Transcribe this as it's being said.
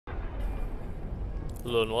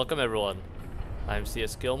Hello and welcome everyone. I'm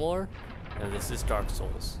CS Gilmore and this is Dark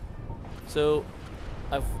Souls. So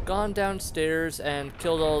I've gone downstairs and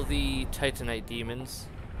killed all the Titanite demons.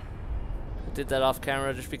 I did that off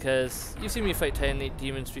camera just because you've seen me fight Titanite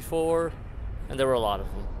demons before and there were a lot of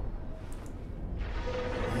them.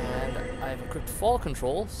 And I've equipped fall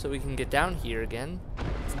control so we can get down here again.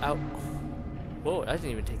 It's out. Whoa, I didn't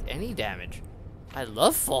even take any damage. I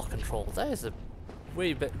love fall control. That is a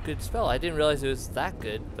way good spell. I didn't realize it was that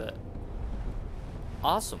good, but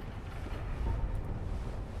awesome.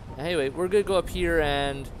 Anyway, we're gonna go up here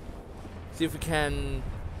and see if we can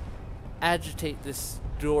agitate this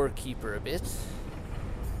doorkeeper a bit,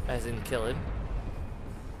 as in kill him.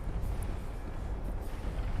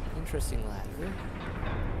 Interesting ladder.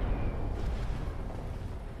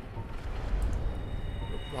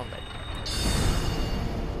 Oh, wrong bed.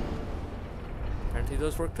 Apparently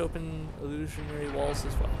those work to open illusionary walls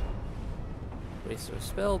as well. Waste of a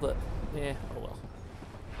spell, but yeah, oh well.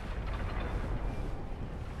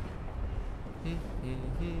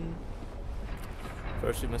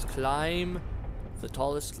 First we must climb the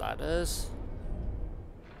tallest ladders.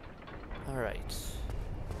 Alright.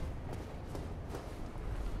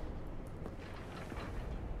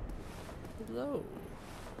 Hello.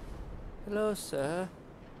 Hello, sir.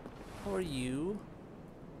 How are you?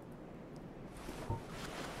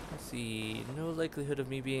 Let's see, no likelihood of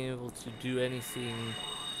me being able to do anything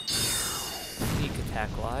sneak attack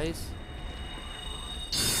wise.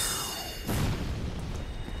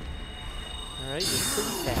 Alright, you're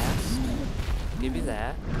pretty fast. Give you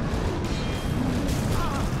that.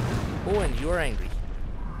 Oh, and you are angry.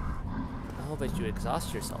 I'll bet you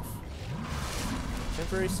exhaust yourself.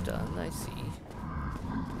 Temporary stun, I see.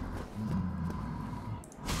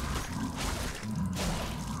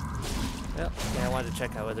 Well, yeah, I wanted to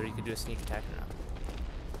check out whether you could do a sneak attack or not.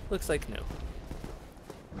 Looks like no.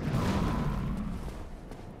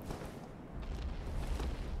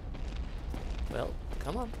 Well,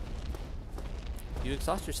 come on. You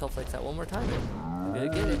exhaust yourself like that one more time. You're gonna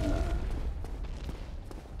get it.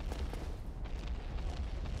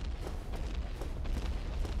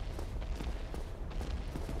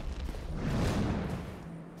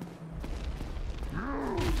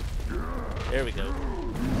 There we go.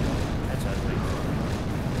 That's how it's right.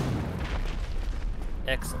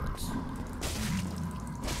 Excellent.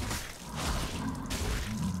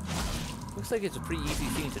 Looks like it's a pretty easy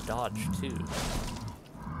thing to dodge too.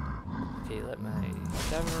 Okay, let my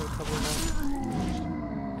stamina recover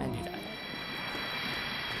now. And you die.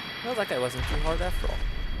 Well, that guy wasn't too hard after all.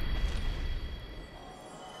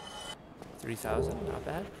 3,000, not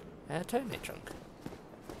bad. And a Titanite chunk.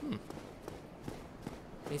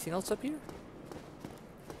 Anything else up here?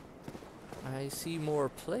 I see more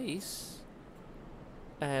place.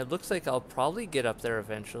 It looks like I'll probably get up there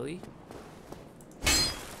eventually.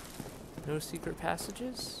 No secret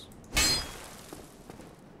passages?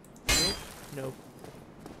 Nope. Nope.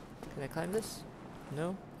 Can I climb this?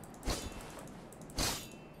 No?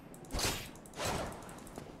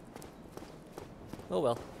 Oh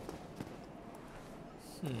well.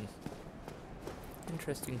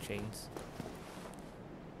 Interesting chains.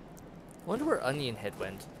 I wonder where Onion Head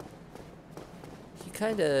went. He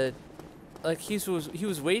kinda like he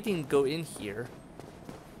was waiting to go in here.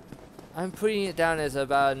 I'm putting it down as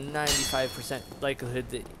about 95% likelihood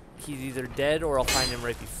that he's either dead or I'll find him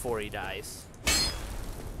right before he dies.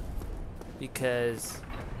 Because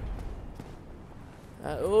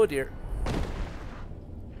oh dear.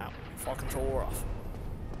 Ow, fall control wore off.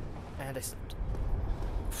 And I slipped.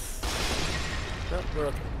 Well, we're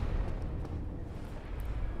okay.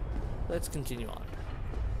 Let's continue on.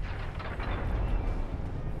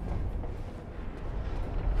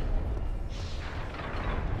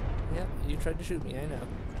 Yep, you tried to shoot me, I know.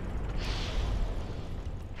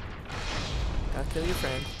 Gotta kill your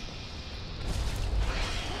friend.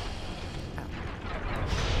 Ow.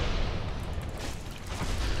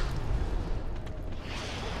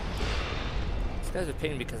 This guy's a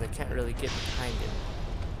pain because I can't really get behind him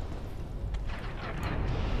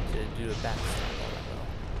to do a backstab all that well.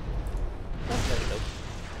 Oh, there we go.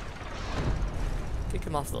 Kick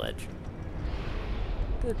him off the ledge.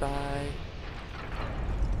 Goodbye.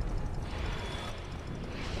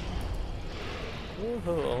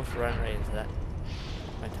 Whoa, almost ran right into that.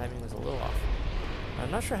 My timing was a little off.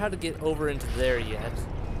 I'm not sure how to get over into there yet.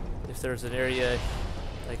 If there's an area,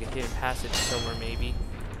 like a hidden passage somewhere maybe.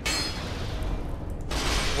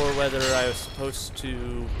 Or whether I was supposed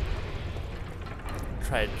to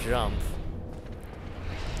try to jump.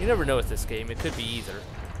 You never know with this game, it could be either.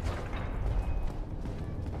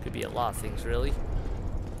 Could be a lot of things really.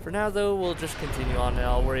 For now, though, we'll just continue on, and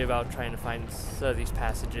I'll worry about trying to find these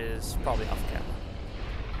passages, probably off camera.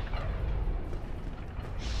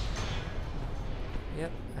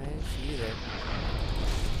 Yep, I see you there.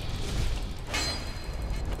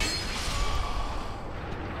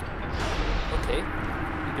 Okay,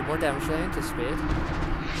 you did more damage than I anticipated.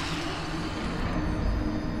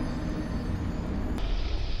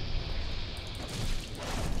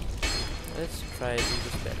 Let's try to do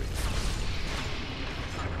this better.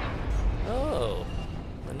 Oh,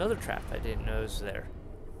 another trap I didn't know was there.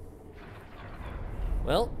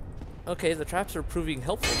 Well, okay, the traps are proving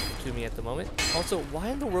helpful to me at the moment. Also, why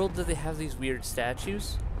in the world do they have these weird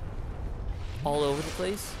statues all over the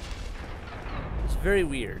place? It's very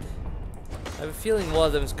weird. I have a feeling one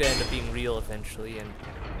of them is going to end up being real eventually, and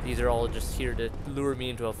these are all just here to lure me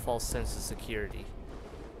into a false sense of security.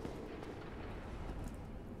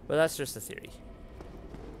 But that's just a theory.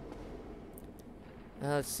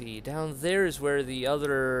 Now let's see, down there is where the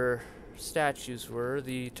other statues were,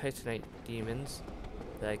 the Titanite demons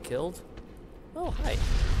that I killed. Oh, hi.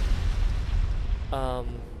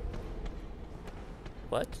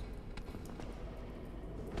 What?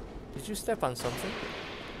 Did you step on something?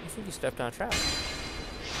 I think you stepped on a trap.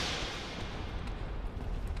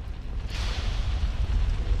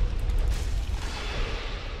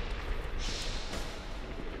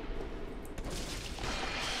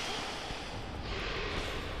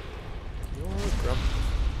 You're grumpy.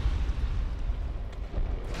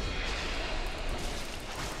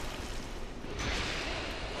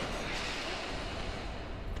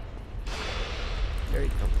 Very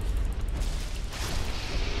grumpy.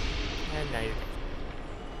 And now you're dead.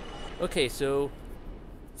 Okay, so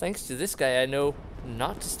thanks to this guy, I know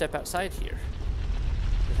not to step outside here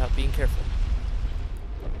without being careful.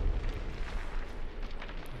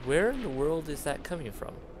 Where in the world is that coming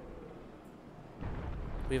from?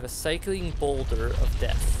 We have a cycling boulder of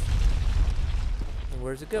death. And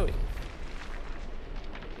where's it going?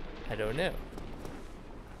 I don't know.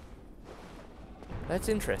 That's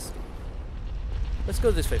interesting. Let's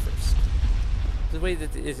go this way first. The way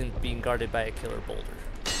that it isn't being guarded by a killer boulder.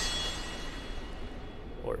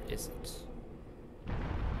 Or is it?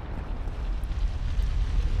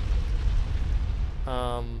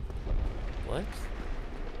 What?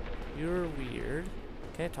 You're weird.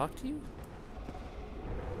 Can I talk to you?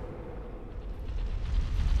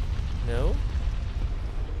 No?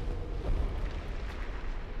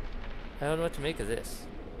 I don't know what to make of this.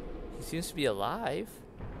 He seems to be alive.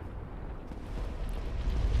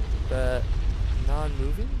 But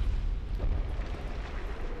non-moving?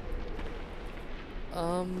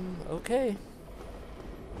 Okay.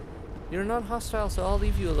 You're non-hostile, so I'll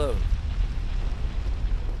leave you alone.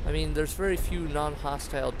 I mean, there's very few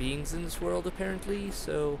non-hostile beings in this world, apparently,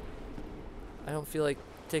 so I don't feel like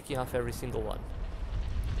taking off every single one.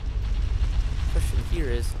 The question here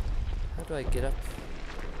is, how do I get up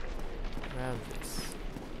around this?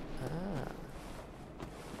 Ah.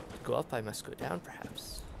 To go up, I must go down,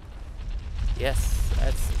 perhaps. Yes,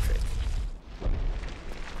 that's the trick.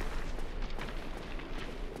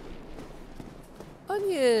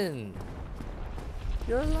 Onion!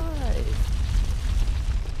 You're alive!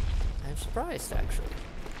 I'm surprised, actually.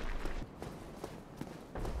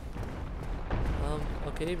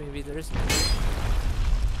 Okay, maybe there isn't.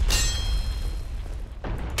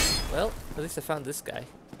 Well, at least I found this guy.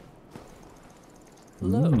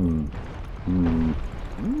 Hello.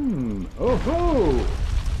 Oh ho!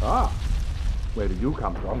 Ah, where did you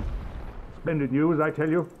come from? Splendid news, I tell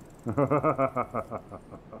you.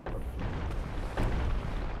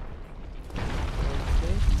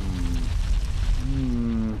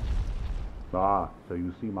 Ah, so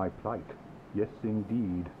you see my plight. Yes,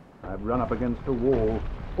 indeed. I've run up against a wall,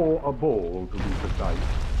 or a ball to be precise.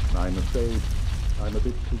 I'm afraid I'm a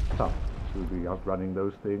bit too tough to be outrunning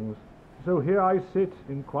those things. So here I sit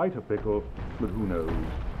in quite a pickle, but who knows?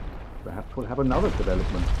 Perhaps we'll have another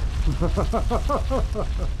development.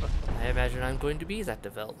 I imagine I'm going to be that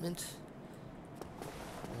development.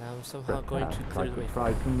 And I'm somehow going to clear the way.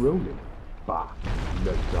 Try some rolling. Bah,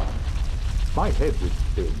 no chance. My head would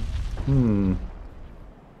spin.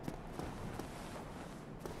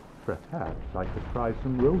 Perhaps I could try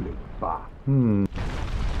some rolling. Bah.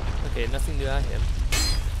 Okay, nothing new on him.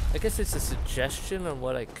 I guess it's a suggestion on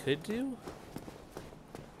what I could do.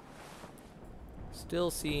 Still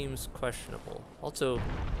seems questionable. Also,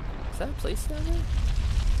 is that a place down there?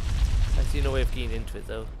 I see no way of getting into it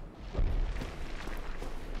though.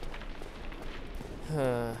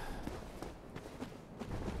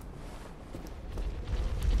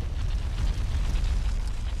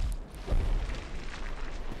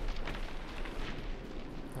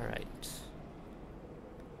 Alright.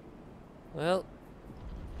 Well.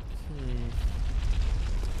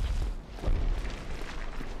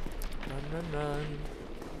 Run.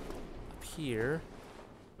 Up here.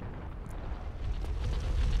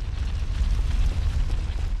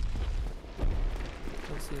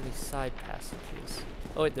 Don't see any side passages.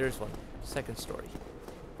 Oh wait, there's one. Second story.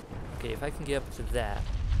 Okay, if I can get up to that,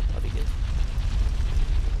 that'll be good.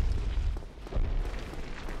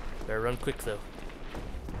 Better run quick though.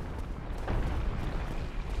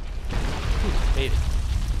 Ooh, made it.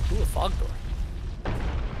 Ooh, a fog door.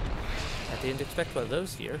 I didn't expect one of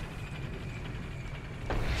those here.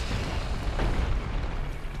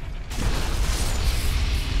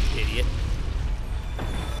 Idiot.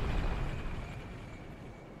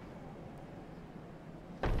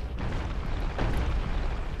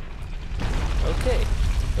 Okay,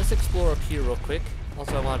 let's explore up here real quick.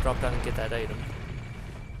 Also, I want to drop down and get that item.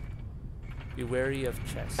 Be wary of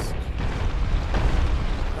chest.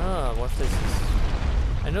 Ah, what is this?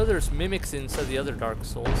 I know there's mimics in some of the other Dark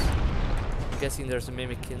Souls. I'm guessing there's a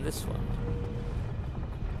mimic in this one.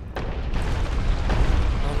 I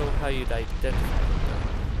don't know how you'd identify it though.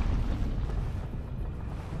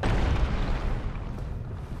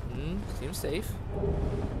 Seems safe.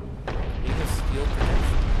 Being a steel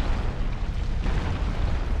protection.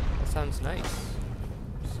 That sounds nice.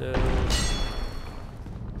 So...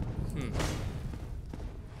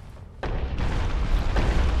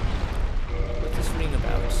 What's this ring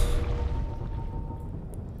about?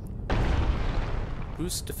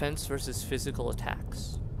 Boost defense versus physical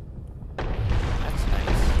attacks. That's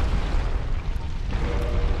nice.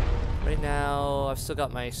 Right now, I've still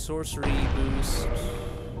got my sorcery boost.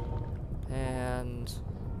 And...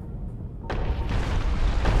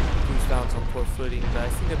 boost balance on poor footing, but I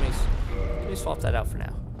think I may swap that out for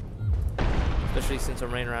now. Especially since I'm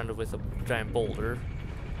running around with a giant boulder.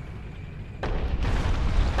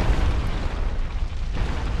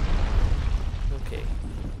 Okay.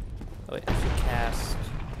 Oh wait, I should cast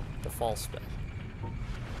the fall spell.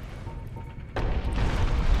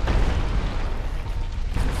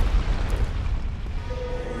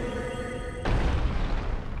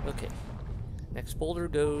 Okay. Next boulder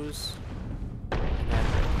goes...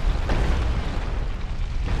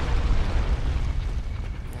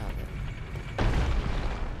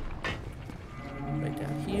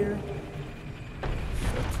 here.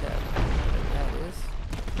 Shortcut. Whatever that is.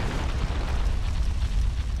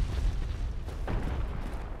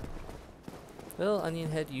 Well,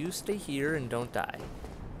 Onion Head, you stay here and don't die.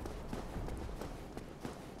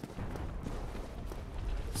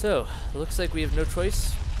 So, looks like we have no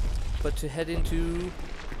choice but to head into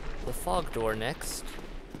the fog door next.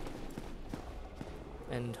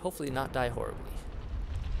 And hopefully not die horribly.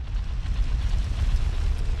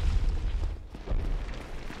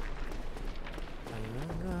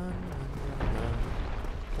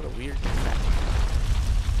 Weird track.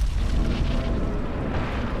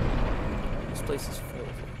 This place is full.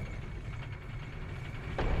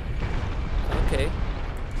 Okay.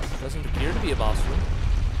 Doesn't appear to be a boss room.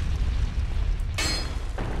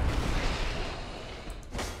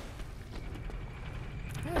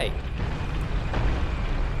 Hey.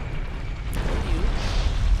 Who are you?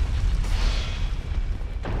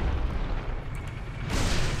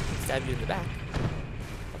 Stab you in the back.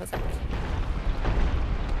 What is that?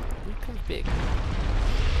 Kind of big.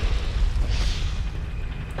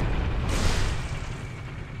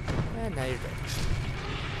 And now you're dead.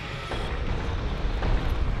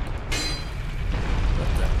 What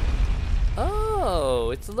the? Oh,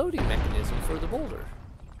 it's a loading mechanism for the boulder.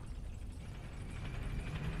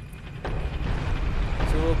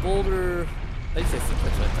 So a boulder, at least I think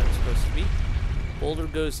that's what I thought it was supposed to be. Boulder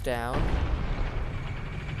goes down.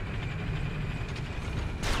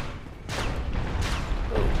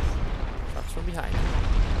 From behind.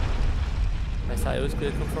 I thought it was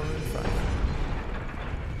going to come from in front.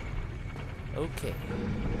 Okay.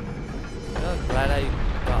 Well, glad I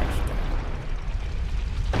dodged that.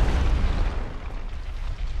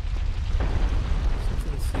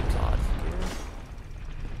 Something seems odd here.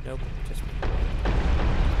 Nope, just me.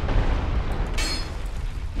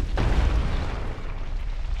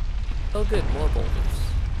 Oh good, more boulders.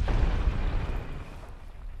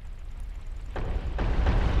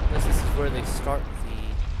 Where they start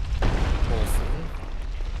the whole thing.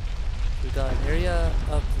 We've got an area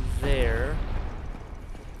up there.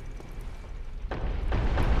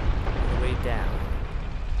 And way down.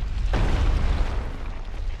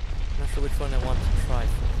 Not sure which one I want to try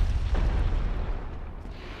for.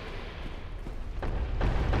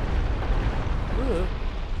 Ooh.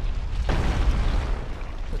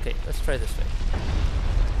 Okay, let's try this way.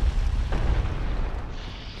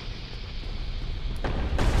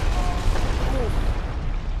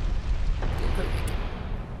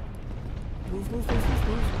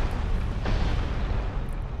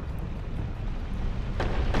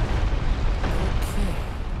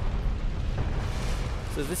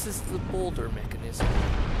 So this is the boulder mechanism.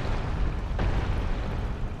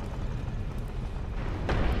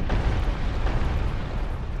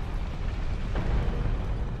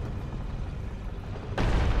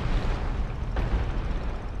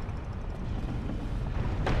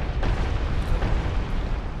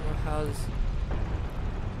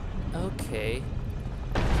 Okay.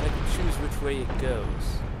 So I can choose which way it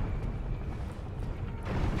goes.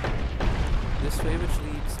 This way, which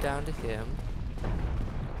leads down to him.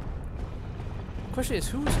 Question is,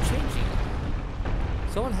 who's changing it?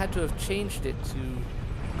 Someone had to have changed it to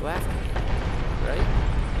go after him, right?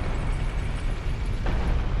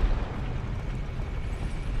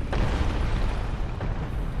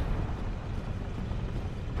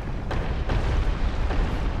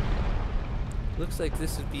 Looks like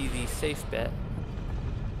this would be the safe bet.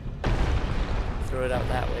 Throw it out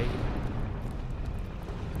that way.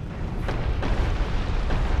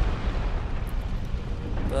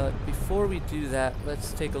 But before we do that,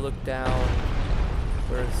 let's take a look down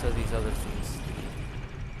where some of these other things lead.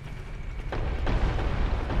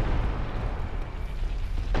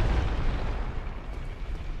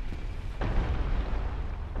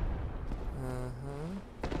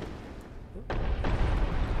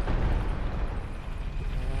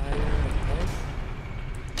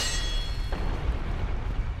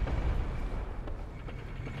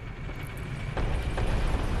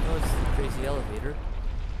 Oh, it's the crazy elevator.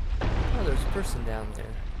 Oh, there's a person down there.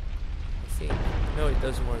 I think. No, wait,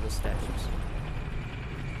 those are more of the statues.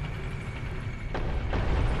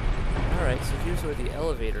 Alright, so here's where the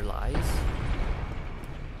elevator lies.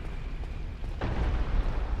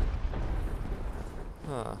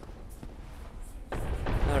 Huh.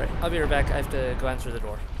 Alright, I'll be right back. I have to go answer the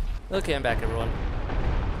door. Okay, I'm back, everyone.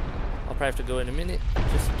 I'll probably have to go in a minute,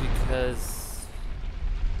 just because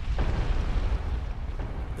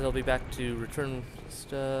they'll be back to return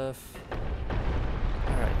stuff.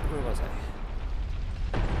 Alright, where was I?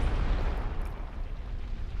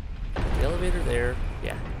 The elevator there.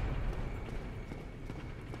 Yeah.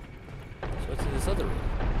 So what's in this other room?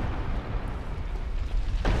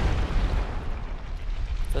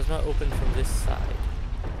 Does not open from this side.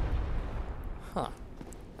 Huh.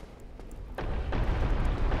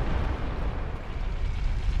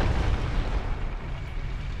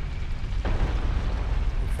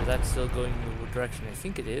 So that's still going in the direction I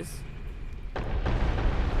think it is. Yep.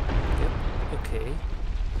 Okay.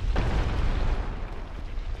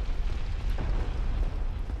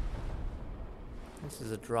 This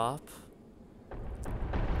is a drop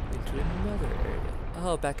into another area.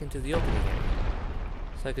 Oh, back into the opening area.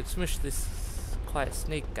 So I could smush this quiet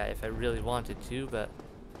snake guy if I really wanted to, but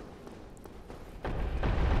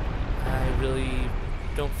I really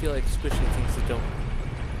don't feel like squishing things that don't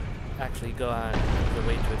actually go on the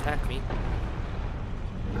way to attack me.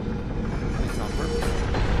 It's on purpose.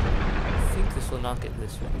 I think this will knock it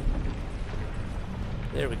this way.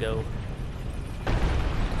 There we go.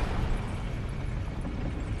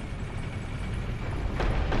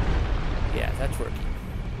 Yeah, that's working.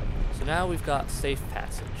 So now we've got safe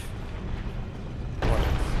passage. More or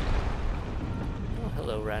less. Oh,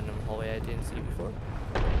 hello, random hallway I didn't see before.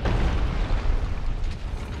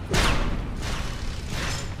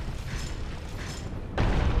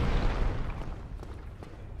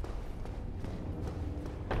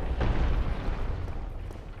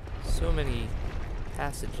 So many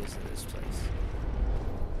passages in this place.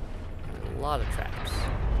 And a lot of traps.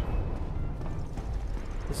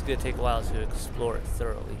 This is going to take a while to explore it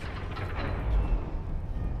thoroughly.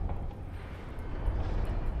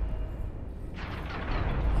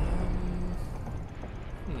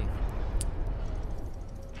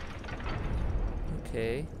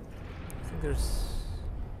 Okay. I think there's...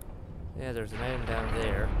 yeah, there's an item down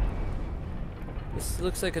there. This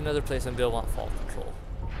looks like another place I'm going to want fall control.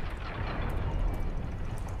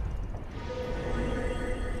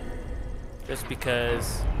 Just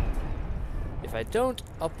because if I don't,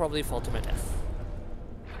 I'll probably fall to my death.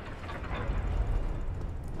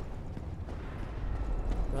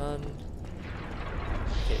 Run.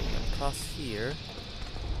 Okay, across here.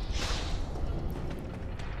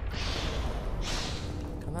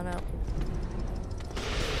 Come on out.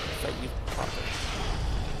 Fight you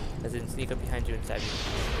properly. As in sneak up behind you and stab you.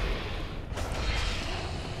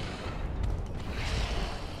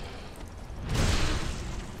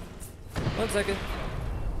 1 second.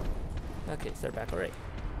 Okay, so they're back already.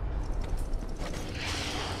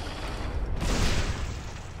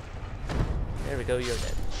 There we go, you're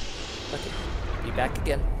dead. Okay, be back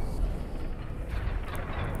again.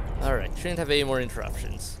 Alright, shouldn't have any more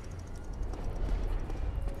interruptions.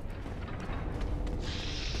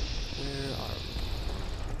 Where are we?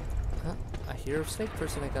 here. Snake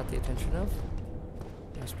person I got the attention of.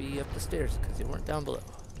 Must be up the stairs because they weren't down below.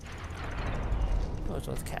 Oh, it's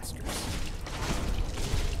one with casters.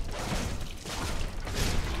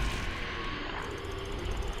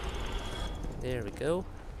 There we go.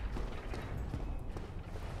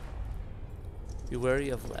 Be wary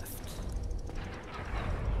of left.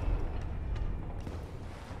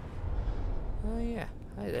 Oh yeah,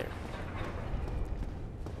 hi there.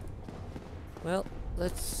 Well,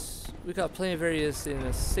 we got plenty of areas in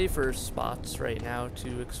the safer spots right now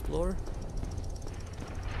to explore.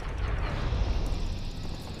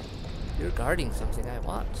 You're guarding something I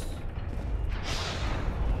want.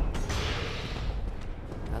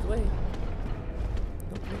 Out of the way.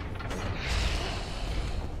 Nope, nope.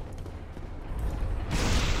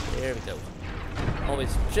 There we go.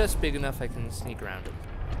 Always just big enough I can sneak around him.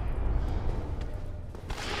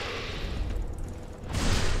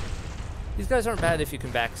 These guys aren't bad if you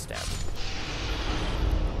can backstab.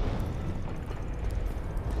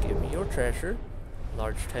 Give me your treasure.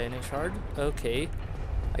 Large 10-inch shard. Okay.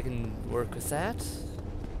 I can work with that.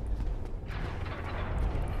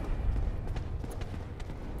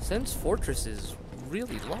 Sen's fortress is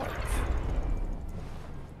really large.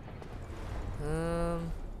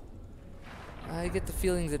 I get the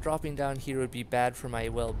feeling that dropping down here would be bad for my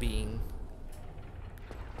well-being.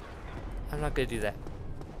 I'm not gonna do that.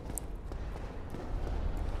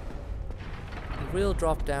 I will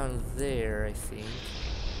drop down there, I think.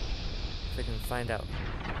 If I can find out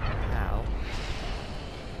how.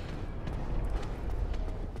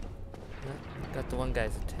 Got the one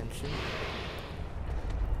guy's attention.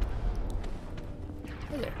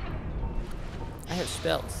 Hey there. I have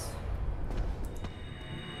spells.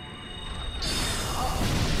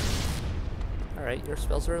 Alright, your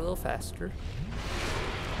spells are a little faster.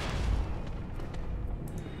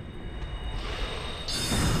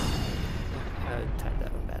 I timed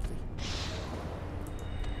that one badly.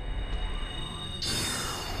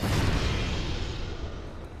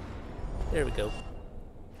 There we go.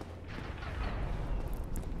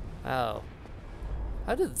 Oh.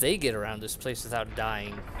 How did they get around this place without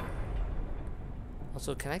dying?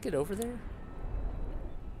 Also, can I get over there?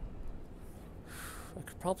 I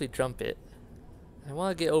could probably jump it. I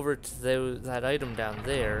want to get over to that item down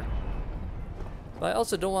there. But I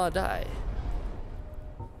also don't want to die.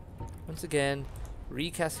 Once again,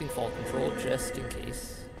 recasting fall control just in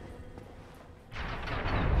case.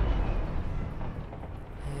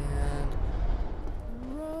 And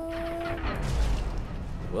run.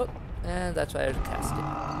 Whoop. And that's why I cast it.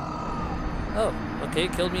 Oh, okay,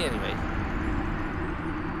 it killed me anyway.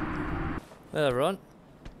 Well, everyone,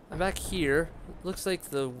 I'm back here. Looks like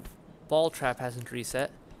the ball trap hasn't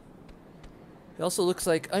reset. It also looks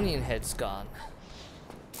like Onion Head's gone.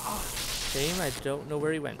 Shame, I don't know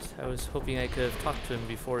where he went. I was hoping I could have talked to him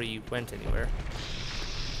before he went anywhere.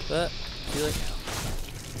 But, too late now.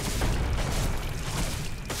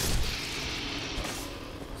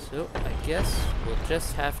 So, I guess we'll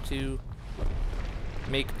just have to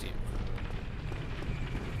make do.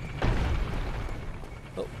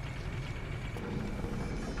 Oh.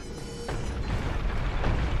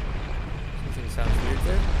 Something sounds weird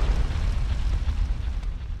there.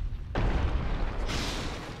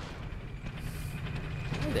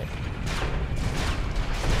 Hey there.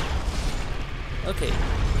 Okay,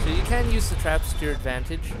 so you can use the traps to your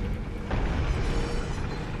advantage.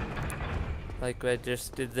 Like what I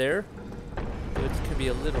just did there. So it can be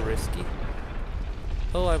a little risky.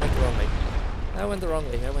 Oh, I went the wrong way. I went the wrong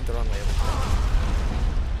way.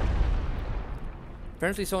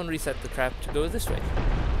 Apparently someone reset the trap to go this way.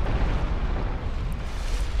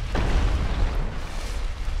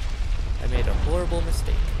 I made a horrible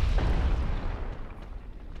mistake.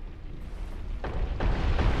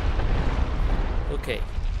 Okay.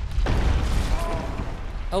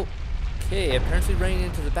 Oh. Okay, apparently running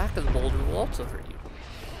into the back of the boulder will also hurt you.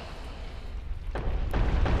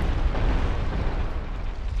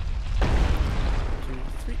 2,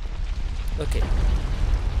 3. Okay.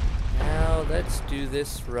 Now let's do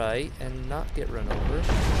this right and not get run over.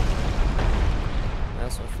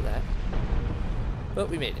 That's one for that. But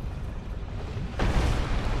we made it.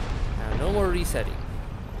 Now no more resetting.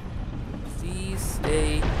 Please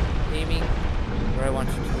stay aiming where I want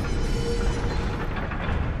you to.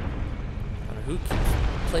 Who keeps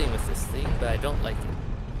playing with this thing, but I don't like it.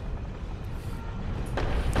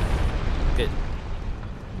 Good.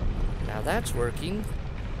 Now that's working.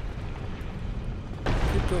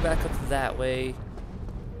 Could go back up that way.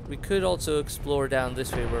 We could also explore down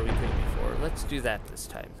this way where we couldn't before. Let's do that this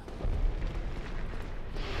time.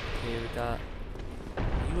 Okay, we got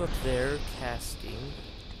you up there casting.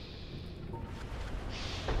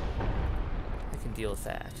 can deal with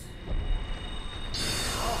that.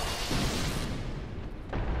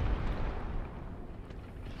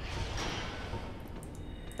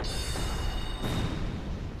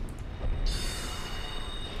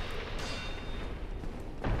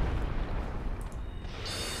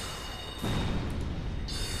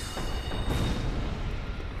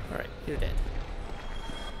 Alright, you're dead.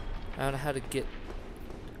 I don't know how to get...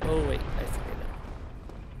 Oh wait, I think I know.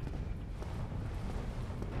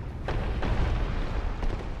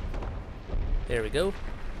 There we go.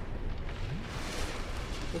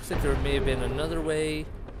 Looks like there may have been another way,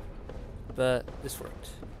 but this worked.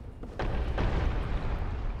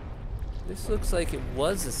 This looks like it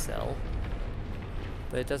was a cell,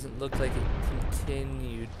 but it doesn't look like it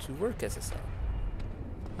continued to work as a cell.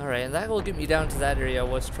 Alright, and that will get me down to that area I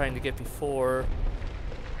was trying to get before,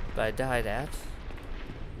 but I died at.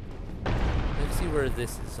 Let's see where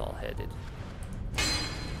this is all headed.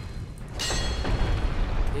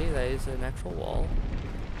 Okay, that is an actual wall.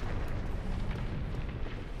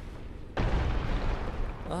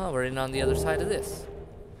 Oh, we're in on the other side of this.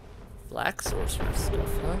 Black sorcerer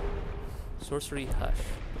stuff, huh? Sorcery hush.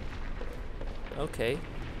 Okay.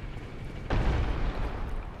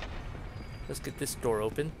 Let's get this door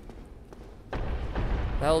open.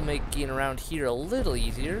 That'll make getting around here a little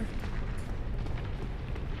easier.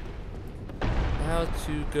 Now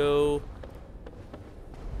to go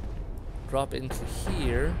drop into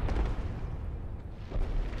here.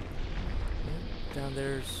 Down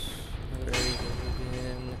there's another area to move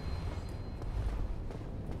in.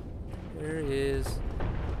 There is...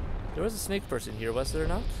 There was a snake person here, was there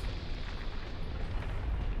not?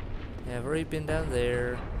 Yeah, I've already been down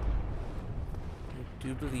there. I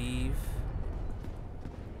do believe.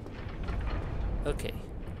 Okay.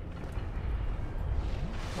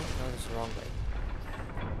 Oh, no, that's the wrong way.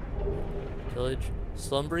 Village.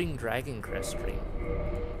 Slumbering Dragon Crest Ring.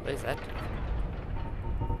 What is that do?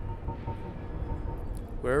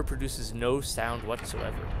 Wearer produces no sound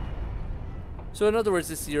whatsoever. So in other words,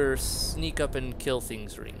 it's your sneak up and kill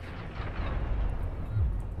things ring.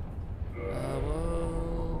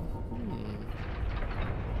 Well...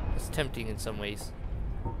 It's tempting in some ways.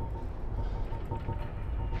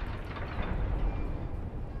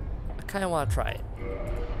 I kind of want to try it.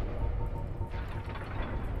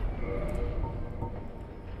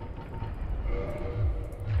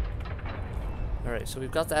 Alright, so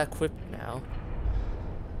we've got that equipped now.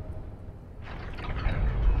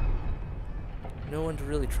 No one to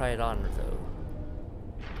really try it on, though.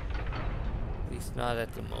 At least not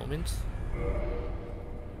at the moment.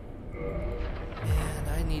 And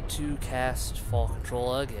I need to cast Fall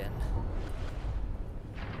Control again.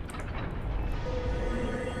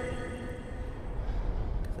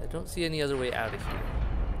 I don't see any other way out of here.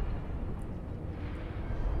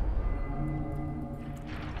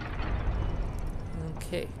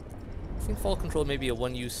 Okay. I think Fall Control may be a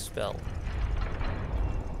one-use spell.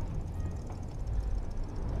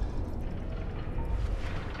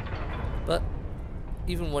 But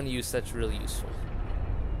even one use, that's really useful.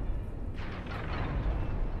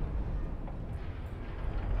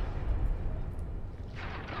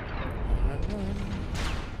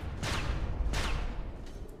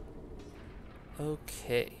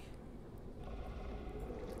 Okay.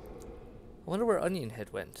 I wonder where Onion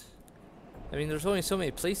Head went. I mean, there's only so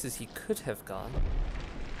many places he could have gone.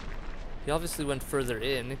 He obviously went further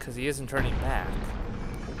in because he isn't turning back.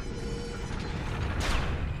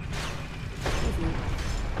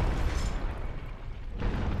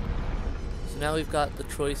 So now we've got the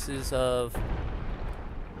choices of...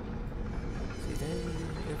 See, did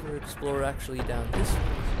I ever explore actually down this way?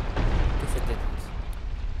 I guess I didn't.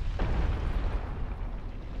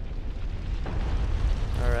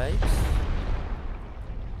 Alright.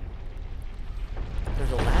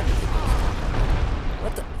 There's a ladder.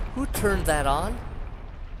 What the? Who turned that on?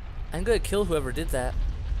 I'm gonna kill whoever did that.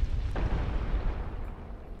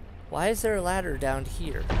 Why is there a ladder down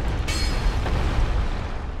here?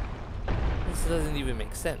 This doesn't even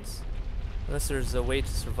make sense. Unless there's a way to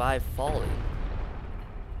survive falling.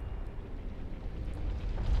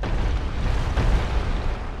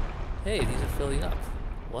 Hey, these are filling up.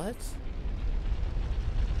 What?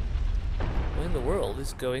 What in the world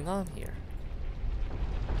is going on here?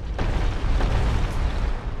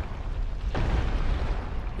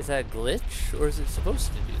 Is that a glitch, or is it supposed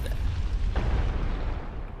to do that?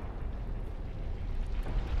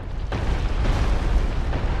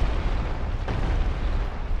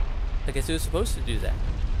 I guess it was supposed to do that.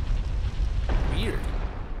 Weird.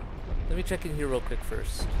 Let me check in here real quick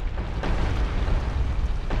first.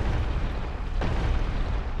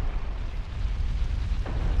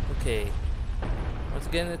 Okay. Once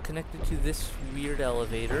again, connected to this weird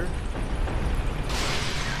elevator.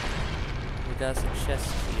 We got some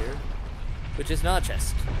chest here, which is not a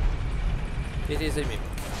chest. It is a mimic.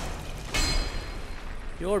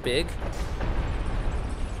 You're big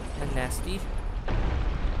and nasty.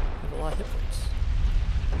 Have a lot of hit points.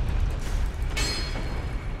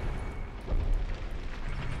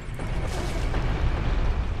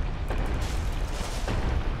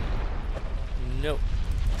 No.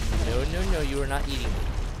 No, no, no, you are not eating me.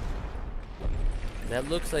 That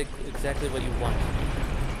looks like exactly what you want.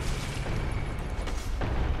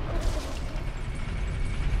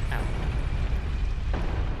 Ow.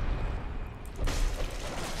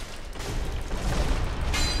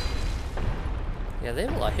 Yeah, they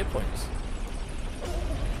have a lot of hit points.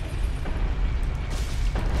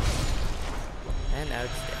 And now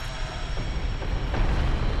it's dead.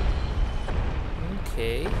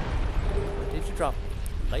 Okay. What did you drop me?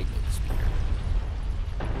 Lightning spear.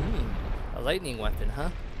 A lightning weapon, huh?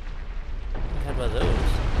 I had one of those.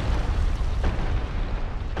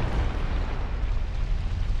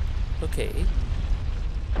 Okay.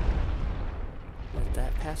 Let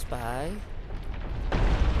that pass by.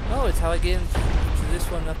 Oh, it's how I get into this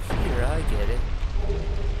one up here. I get it.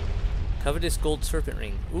 Covetous gold serpent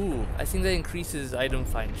ring. Ooh, I think that increases item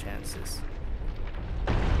find chances.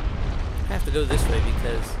 I have to go this way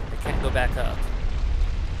because I can't go back up.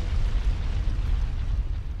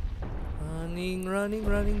 Running, running,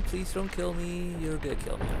 running. Please don't kill me. You're gonna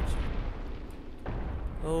kill me, aren't you?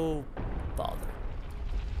 Oh, bother.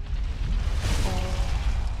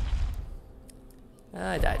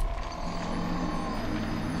 I died.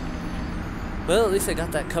 Well, at least I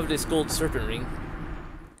got that covetous gold serpent ring.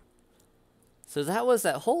 So that was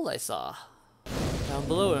that hole I saw down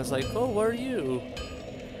below, and I was like, oh, what are you?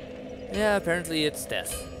 Yeah, apparently it's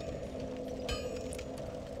death.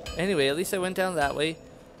 Anyway, at least I went down that way.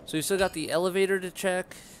 So we've still got the elevator to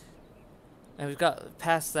check. And we've got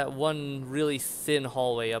past that one really thin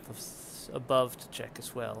hallway up above to check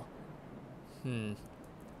as well. You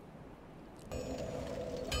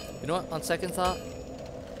know what? On second thought,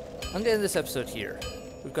 I'm gonna end this episode here.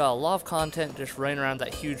 We've got a lot of content just running around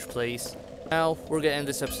that huge place. Now, we're gonna end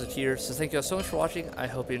this episode here. So thank you all so much for watching. I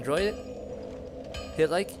hope you enjoyed it. Hit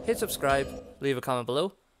like, hit subscribe, leave a comment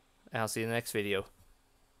below, and I'll see you in the next video.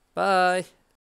 Bye!